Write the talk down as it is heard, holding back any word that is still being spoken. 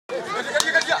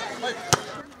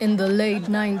In the late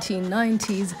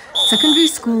 1990s, secondary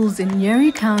schools in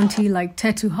Nyeri County like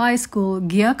Tetu High School,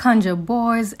 Giakanja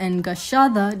Boys and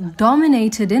Gashada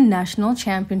dominated in national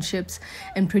championships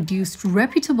and produced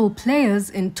reputable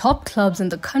players in top clubs in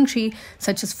the country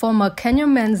such as former Kenya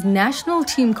men's national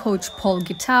team coach Paul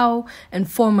Gitau and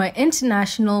former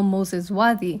international Moses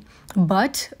Wadhi.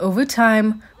 But over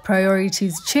time,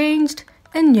 priorities changed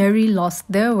and Nyeri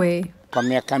lost their way. Kwa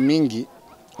miaka mingi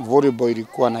volleyball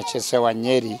ilikuwa nachezewa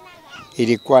Nyeri,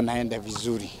 ilikuwa naenda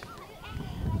vizuri.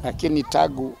 Lakini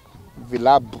tagu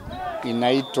vilabu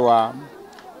inaitwa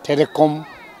Telecom,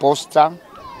 Posta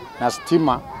na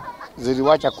Stima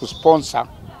ziliwacha kusponsor,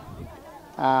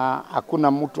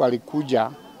 hakuna mtu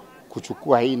alikuja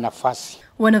kuchukua hii nafasi.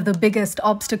 One of the biggest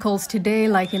obstacles today,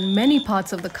 like in many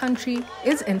parts of the country,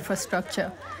 is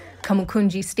infrastructure.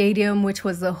 Kamukunji Stadium, which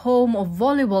was the home of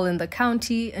volleyball in the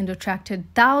county and attracted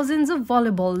thousands of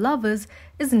volleyball lovers,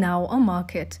 is now a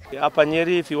market. Hapa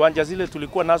Nyeri viwanja zile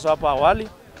tulikuwa nazo hapa awali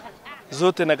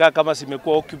zote nakaa kama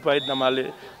zimekuwa occupied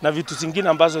na vitu zingine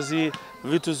ambazo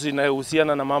vitu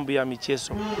zinahusiana na mambo ya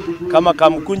michezo. Kama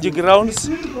Kamukunji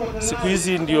grounds siku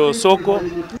hizi ndio soko.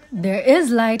 There is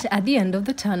light at the end of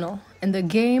the tunnel and the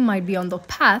game might be on the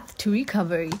path to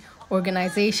recovery.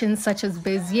 Organizations such as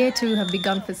Bezietu have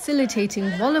begun facilitating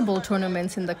volleyball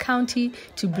tournaments in the county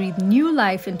to breathe new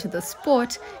life into the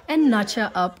sport and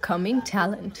nurture upcoming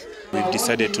talent. We've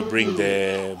decided to bring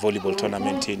the volleyball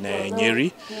tournament in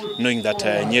Nyeri, knowing that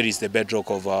Nyeri is the bedrock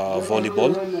of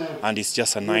volleyball, and it's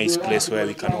just a nice place where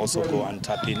we can also go and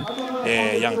tap in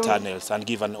young talents and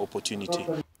give an opportunity.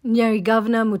 Nyeri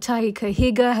Governor Mutahi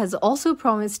Kahiga has also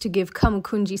promised to give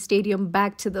Kamukunji Stadium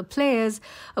back to the players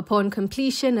upon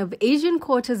completion of Asian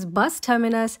Quarter's bus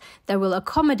terminus that will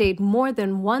accommodate more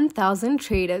than 1,000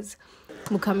 traders.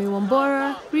 Mukami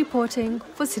Wambora reporting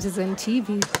for Citizen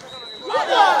TV.